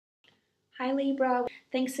Hi Libra,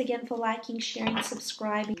 thanks again for liking, sharing,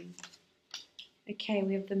 subscribing. Okay,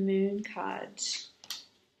 we have the Moon card,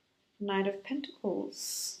 Knight of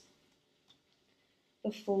Pentacles,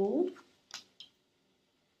 the Fool,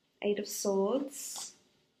 Eight of Swords,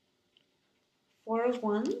 Four of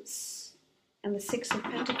Wands, and the Six of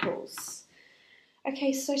Pentacles.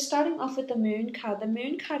 Okay, so starting off with the Moon card. The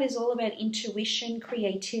Moon card is all about intuition,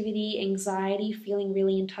 creativity, anxiety, feeling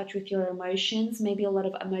really in touch with your emotions. Maybe a lot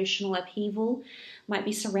of emotional upheaval might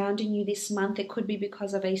be surrounding you this month. It could be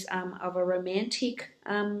because of a romantic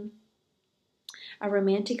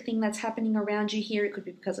thing that's happening around you here. It could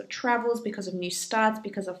be because of travels, because of new starts,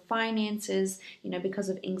 because of finances, because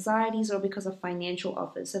of anxieties, or because of financial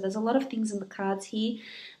offers. So there's a lot of things in the cards here,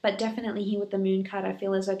 but definitely here with the Moon card, I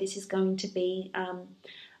feel as though this is going to be,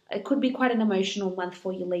 it could be quite an emotional month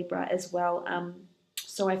for you, Libra, as well.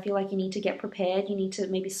 So I feel like you need to get prepared. You need to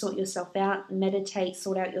maybe sort yourself out, meditate,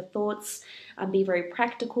 sort out your thoughts, be very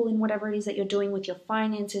practical in whatever it is that you're doing with your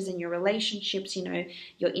finances and your relationships,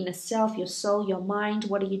 your inner self, your soul, your mind.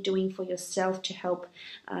 What are you doing for yourself to help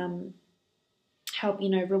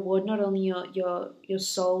reward not only your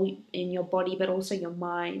soul in your body, but also your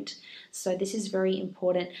mind. So this is very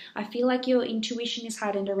important. I feel like your intuition is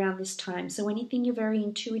heightened around this time. So anything you're very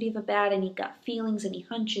intuitive about, any gut feelings, any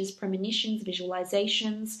hunches, premonitions,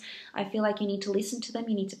 visualizations, I feel like you need to listen to them.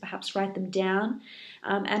 You need to perhaps write them down.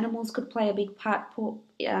 Animals could play a big part for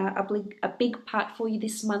you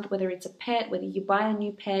this month, whether it's a pet, whether you buy a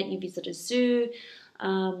new pet, you visit a zoo,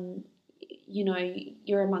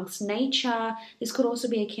 you're amongst nature. This could also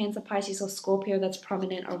be a Cancer, Pisces, or Scorpio that's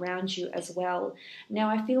prominent around you as well. Now,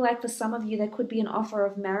 I feel like for some of you, there could be an offer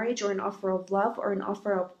of marriage or an offer of love or an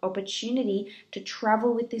offer of opportunity to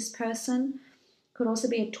travel with this person. Could also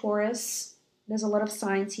be a Taurus. There's a lot of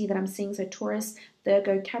signs here that I'm seeing. So Taurus,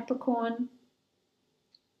 Virgo, Capricorn.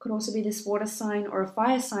 Could also be this water sign or a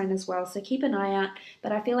fire sign as well. So keep an eye out.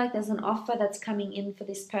 But I feel like there's an offer that's coming in for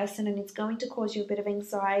this person, and it's going to cause you a bit of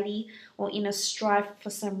anxiety or inner strife for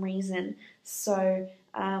some reason. So,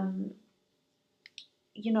 I'm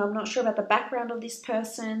not sure about the background of this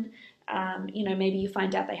person. Maybe you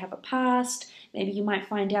find out they have a past. Maybe you might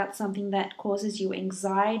find out something that causes you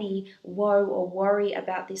anxiety, woe, or worry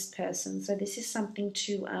about this person. So this is something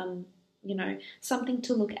to something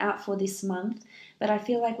to look out for this month. But I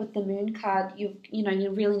feel like with the Moon card, you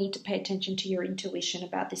really need to pay attention to your intuition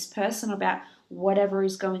about this person, about whatever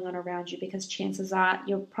is going on around you, because chances are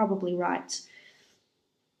you're probably right.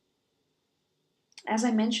 As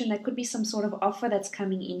I mentioned, there could be some sort of offer that's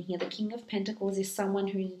coming in here. The King of Pentacles is someone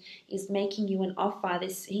who is making you an offer.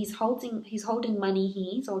 He's holding money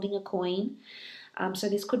here. He's holding a coin. So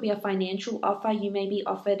this could be a financial offer. You may be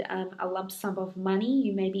offered a lump sum of money.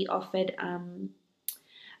 You may be offered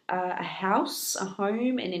a house, a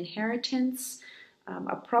home, an inheritance,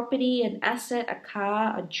 a property, an asset, a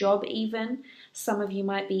car, a job even. Some of you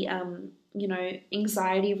might be,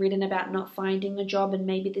 anxiety ridden about not finding a job, and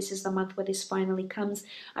maybe this is the month where this finally comes.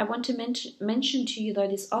 I want to mention to you, though,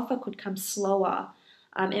 this offer could come slower.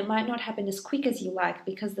 It might not happen as quick as you like,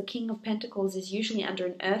 because the King of Pentacles is usually under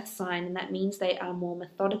an earth sign, and that means they are more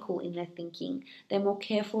methodical in their thinking. They're more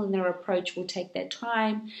careful in their approach, will take their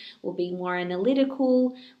time, will be more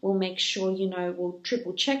analytical, will make sure, will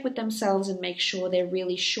triple check with themselves and make sure they're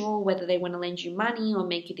really sure whether they want to lend you money or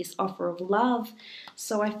make you this offer of love.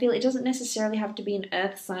 So I feel it doesn't necessarily have to be an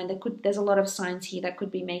earth sign. There's a lot of signs here that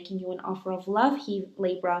could be making you an offer of love here,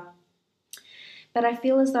 Libra. But I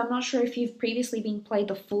feel as though I'm not sure if you've previously been played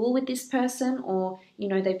the fool with this person, or,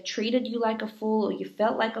 they've treated you like a fool, or you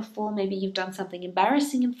felt like a fool. Maybe you've done something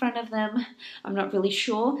embarrassing in front of them. I'm not really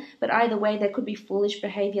sure. But either way, there could be foolish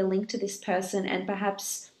behavior linked to this person, and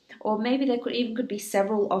perhaps, or maybe there could be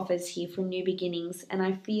several offers here from new beginnings. And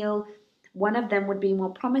I feel one of them would be more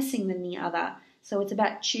promising than the other. So it's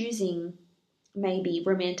about choosing, maybe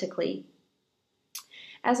romantically.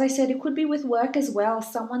 As I said, it could be with work as well.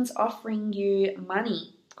 Someone's offering you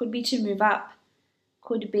money. Could be to move up.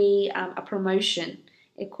 Could be a promotion.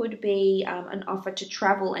 It could be an offer to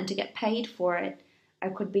travel and to get paid for it.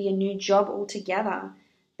 It could be a new job altogether.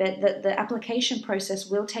 But the application process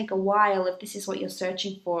will take a while if this is what you're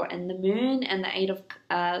searching for. And the Moon and the Eight of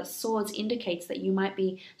Swords indicates that you might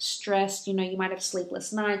be stressed. You might have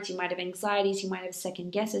sleepless nights. You might have anxieties. You might have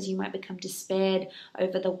second guesses. You might become despaired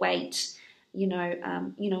over the wait.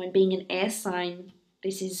 And being an air sign,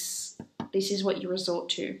 this is what you resort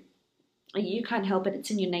to. You can't help it.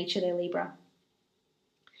 It's in your nature there, Libra.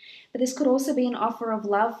 But this could also be an offer of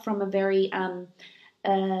love from a very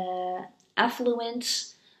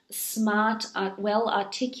affluent, smart,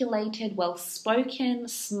 well-articulated, well-spoken,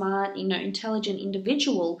 smart, intelligent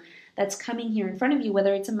individual that's coming here in front of you,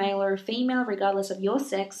 whether it's a male or a female, regardless of your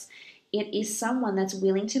sex, it is someone that's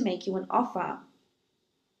willing to make you an offer.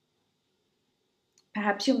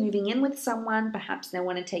 Perhaps you're moving in with someone, perhaps they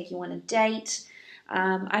want to take you on a date.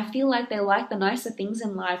 I feel like they like the nicer things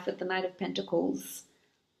in life with the Knight of Pentacles.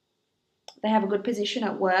 They have a good position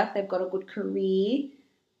at work, they've got a good career.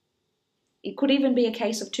 It could even be a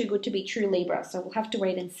case of too good to be true, Libra, so we'll have to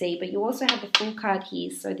wait and see. But you also have the Fool card here.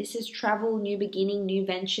 So this is travel, new beginning, new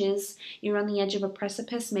ventures. You're on the edge of a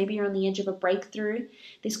precipice. Maybe you're on the edge of a breakthrough.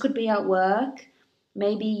 This could be at work.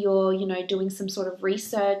 Maybe you're, doing some sort of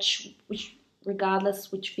research, which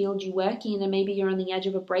regardless which field you work in, and maybe you're on the edge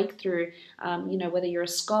of a breakthrough, whether you're a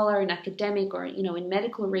scholar, an academic, or, in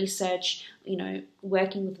medical research,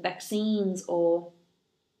 working with vaccines or,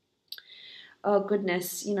 oh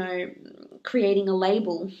goodness, creating a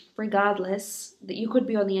label. Regardless, that you could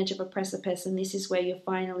be on the edge of a precipice, and this is where you're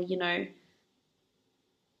finally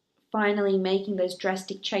making those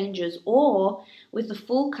drastic changes. Or with the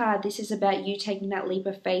Fool card, this is about you taking that leap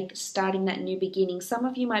of faith, starting that new beginning. Some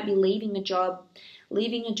of you might be leaving a job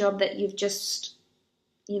that you've just,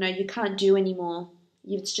 you can't do anymore.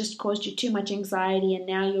 It's just caused you too much anxiety, and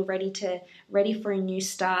now you're ready for a new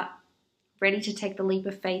start. Ready to take the leap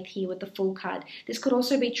of faith here with the Fool card. This could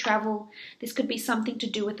also be travel. This could be something to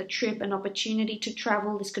do with a trip, an opportunity to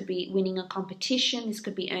travel. This could be winning a competition. This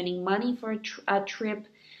could be earning money for a trip.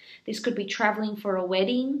 This could be traveling for a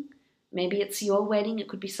wedding. Maybe it's your wedding. It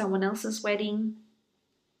could be someone else's wedding.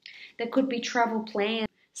 There could be travel plans.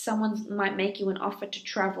 Someone might make you an offer to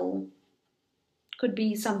travel. Could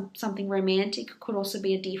be something romantic. It could also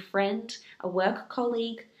be a dear friend, a work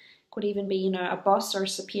colleague. Could even be, a boss or a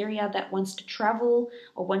superior that wants to travel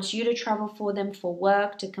or wants you to travel for them for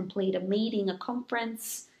work, to complete a meeting, a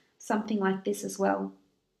conference, something like this as well.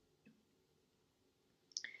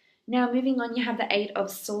 Now, moving on, you have the Eight of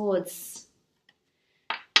Swords.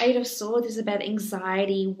 Eight of Swords is about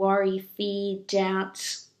anxiety, worry, fear,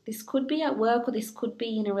 doubt. This could be at work, or this could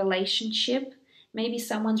be in a relationship. Maybe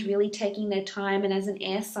someone's really taking their time, and as an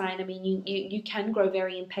air sign, you can grow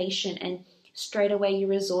very impatient, and straight away you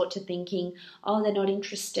resort to thinking, oh, they're not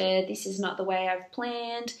interested, this is not the way I've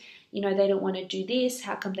planned, they don't want to do this,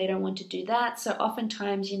 how come they don't want to do that? So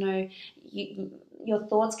oftentimes, your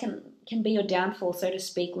thoughts can be your downfall, so to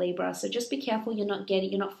speak, Libra. So just be careful you're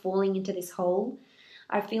not falling into this hole.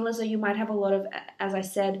 I feel as though you might have a lot of, as I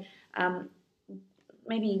said,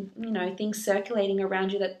 maybe, things circulating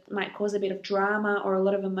around you that might cause a bit of drama or a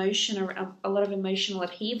lot of emotion or a lot of emotional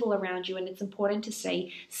upheaval around you. And it's important to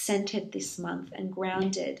stay centered this month and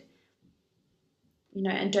grounded,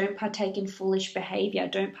 and don't partake in foolish behavior.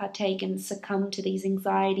 Don't partake and succumb to these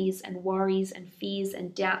anxieties and worries and fears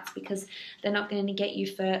and doubts, because they're not going to get you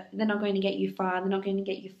far. They're not going to get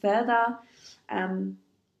you further.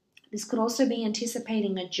 This could also be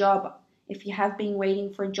anticipating a job. If you have been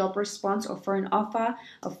waiting for a job response or for an offer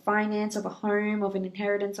of finance, of a home, of an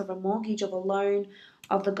inheritance, of a mortgage, of a loan,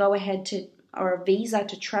 of the go-ahead or a visa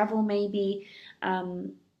to travel maybe,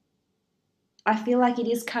 I feel like it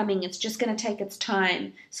is coming. It's just going to take its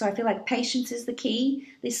time. So I feel like patience is the key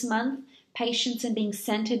this month. Patience and being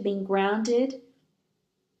centered, being grounded.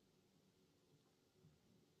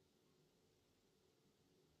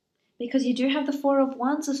 Because you do have the Four of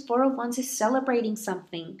Wands. This Four of Wands is celebrating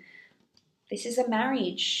something. This is a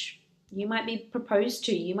marriage. You might be proposed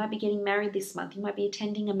to. You might be getting married this month. You might be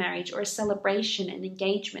attending a marriage or a celebration, an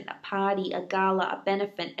engagement, a party, a gala, a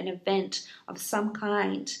benefit, an event of some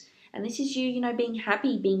kind. And this is you, being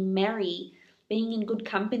happy, being merry, being in good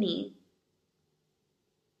company.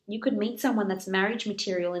 You could meet someone that's marriage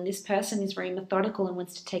material, and this person is very methodical and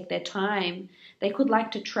wants to take their time. They could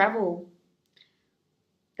like to travel.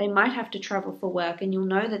 They might have to travel for work, and you'll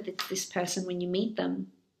know that it's this person when you meet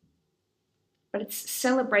them. But it's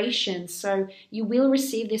celebration, so you will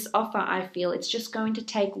receive this offer, I feel. It's just going to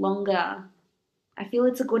take longer. I feel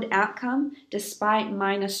it's a good outcome, despite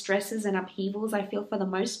minor stresses and upheavals. I feel for the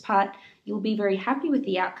most part, you'll be very happy with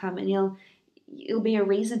the outcome, and it'll be a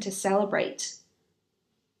reason to celebrate.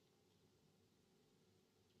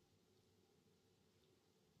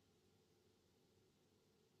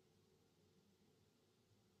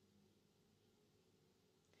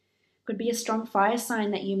 Could be a strong fire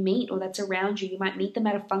sign that you meet or that's around you. You might meet them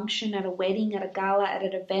at a function, at a wedding, at a gala, at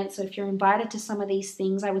an event. So if you're invited to some of these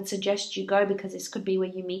things, I would suggest you go, because this could be where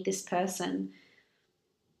you meet this person.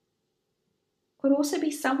 Could also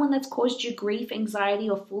be someone that's caused you grief, anxiety,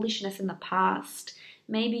 or foolishness in the past.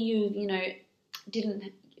 Maybe you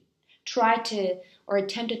didn't try to or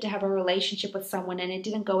attempted to have a relationship with someone and it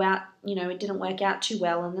didn't go out, it didn't work out too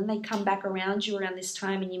well. And then they come back around you around this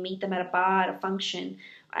time and you meet them at a bar, at a function,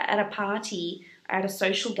 at a party, at a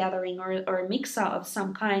social gathering, or a mixer of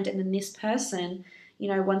some kind, and then this person,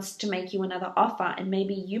 wants to make you another offer, and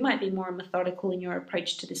maybe you might be more methodical in your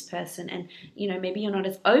approach to this person, and maybe you're not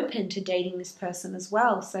as open to dating this person as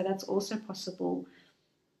well, so that's also possible.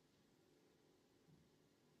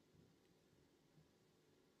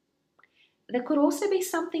 There could also be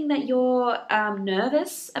something that you're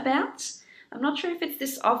nervous about. I'm not sure if it's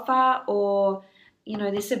this offer or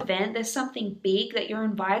this event. There's something big that you're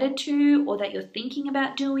invited to, or that you're thinking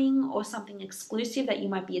about doing, or something exclusive that you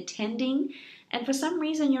might be attending. And for some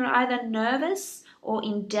reason, you're either nervous or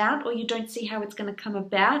in doubt, or you don't see how it's going to come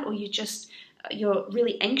about, or you're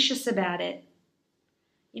really anxious about it.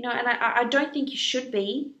 And I don't think you should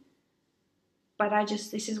be, but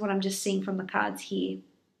this is what I'm just seeing from the cards here.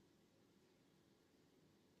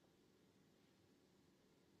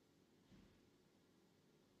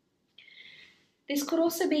 This could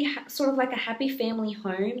also be sort of like a happy family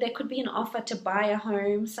home. There could be an offer to buy a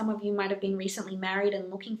home. Some of you might have been recently married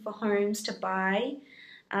and looking for homes to buy.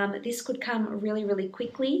 This could come really, really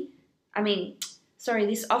quickly.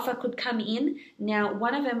 This offer could come in. Now,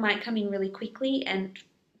 one of them might come in really quickly, and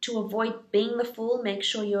to avoid being the fool, make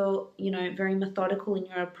sure you're, very methodical in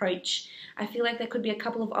your approach. I feel like there could be a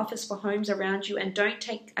couple of offers for homes around you, and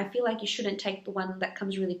I feel like you shouldn't take the one that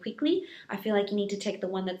comes really quickly. I feel like you need to take the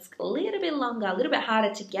one that's a little bit longer, a little bit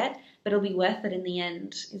harder to get, but it'll be worth it in the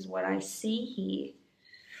end, is what I see here.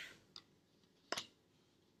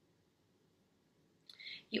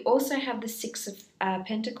 You also have the Six of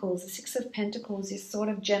Pentacles. The Six of Pentacles is sort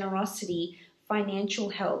of generosity, financial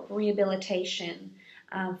help, rehabilitation,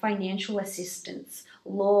 financial assistance,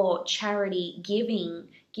 law, charity,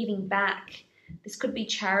 giving back. This could be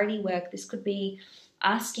charity work. This could be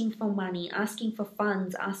asking for money, asking for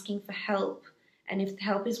funds, asking for help. And if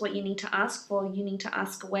help is what you need to ask for, you need to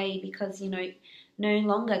ask away, because, no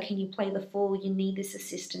longer can you play the fool. You need this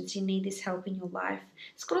assistance. You need this help in your life.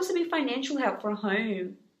 This could also be financial help for a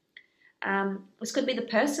home. This could be the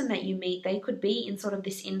person that you meet. They could be in sort of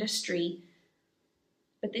this industry.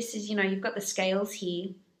 But this is, you've got the scales here.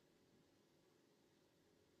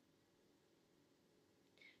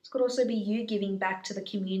 This could also be you giving back to the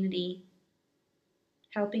community,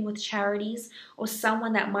 helping with charities, or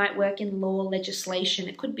someone that might work in law, legislation.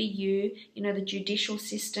 It could be you, the judicial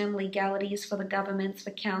system, legalities for the governments,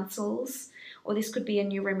 for councils, or this could be a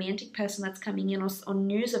new romantic person that's coming in, or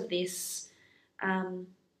news of this.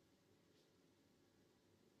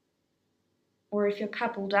 Or if you're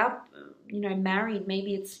coupled up, married,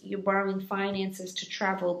 maybe it's you're borrowing finances to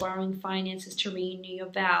travel, borrowing finances to renew your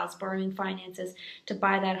vows, borrowing finances to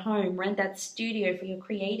buy that home, rent that studio for your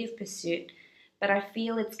creative pursuit. But I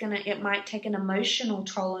feel it might take an emotional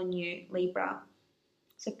toll on you, Libra.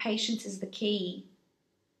 So patience is the key.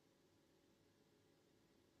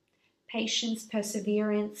 Patience,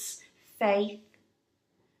 perseverance, faith.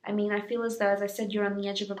 I feel as though, as I said, you're on the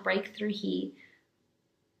edge of a breakthrough here.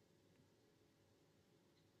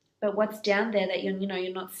 But what's down there that you're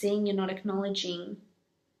not seeing, you're not acknowledging?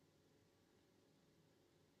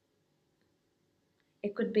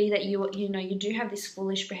 It could be that you do have this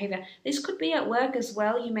foolish behavior. This could be at work as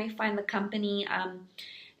well. You may find the company,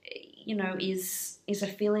 is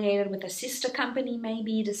affiliated with a sister company.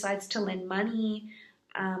 Maybe decides to lend money,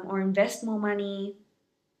 or invest more money,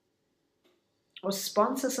 or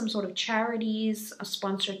sponsor some sort of charities, or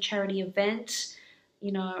sponsor a charity event.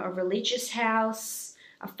 A religious house,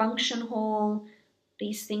 a function hall.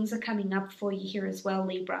 These things are coming up for you here as well,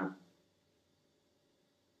 Libra.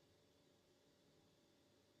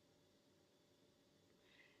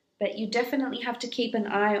 But you definitely have to keep an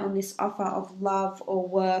eye on this offer of love or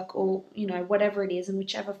work, or, whatever it is, in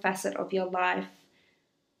whichever facet of your life.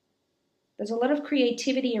 There's a lot of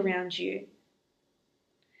creativity around you.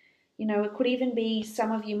 It could even be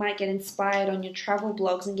some of you might get inspired on your travel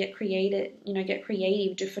blogs and get creative,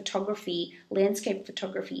 do photography, landscape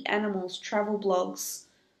photography, animals, travel blogs.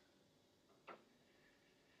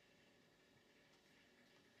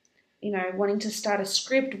 Wanting to start a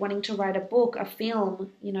script, wanting to write a book, a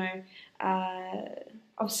film,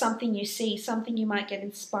 of something you see, something you might get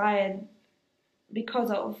inspired because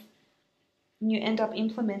of, and you end up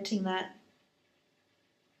implementing that.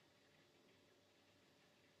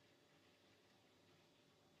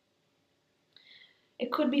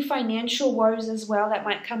 It could be financial woes as well that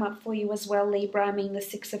might come up for you as well, Libra. The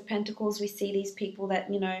Six of Pentacles, we see these people that,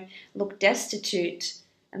 look destitute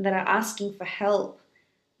and that are asking for help.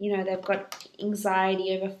 They've got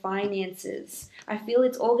anxiety over finances. I feel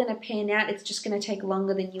it's all going to pan out. It's just going to take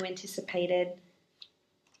longer than you anticipated.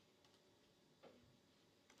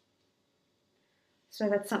 So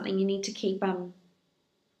that's something you need to keep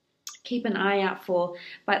keep an eye out for.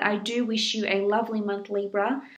 But I do wish you a lovely month, Libra.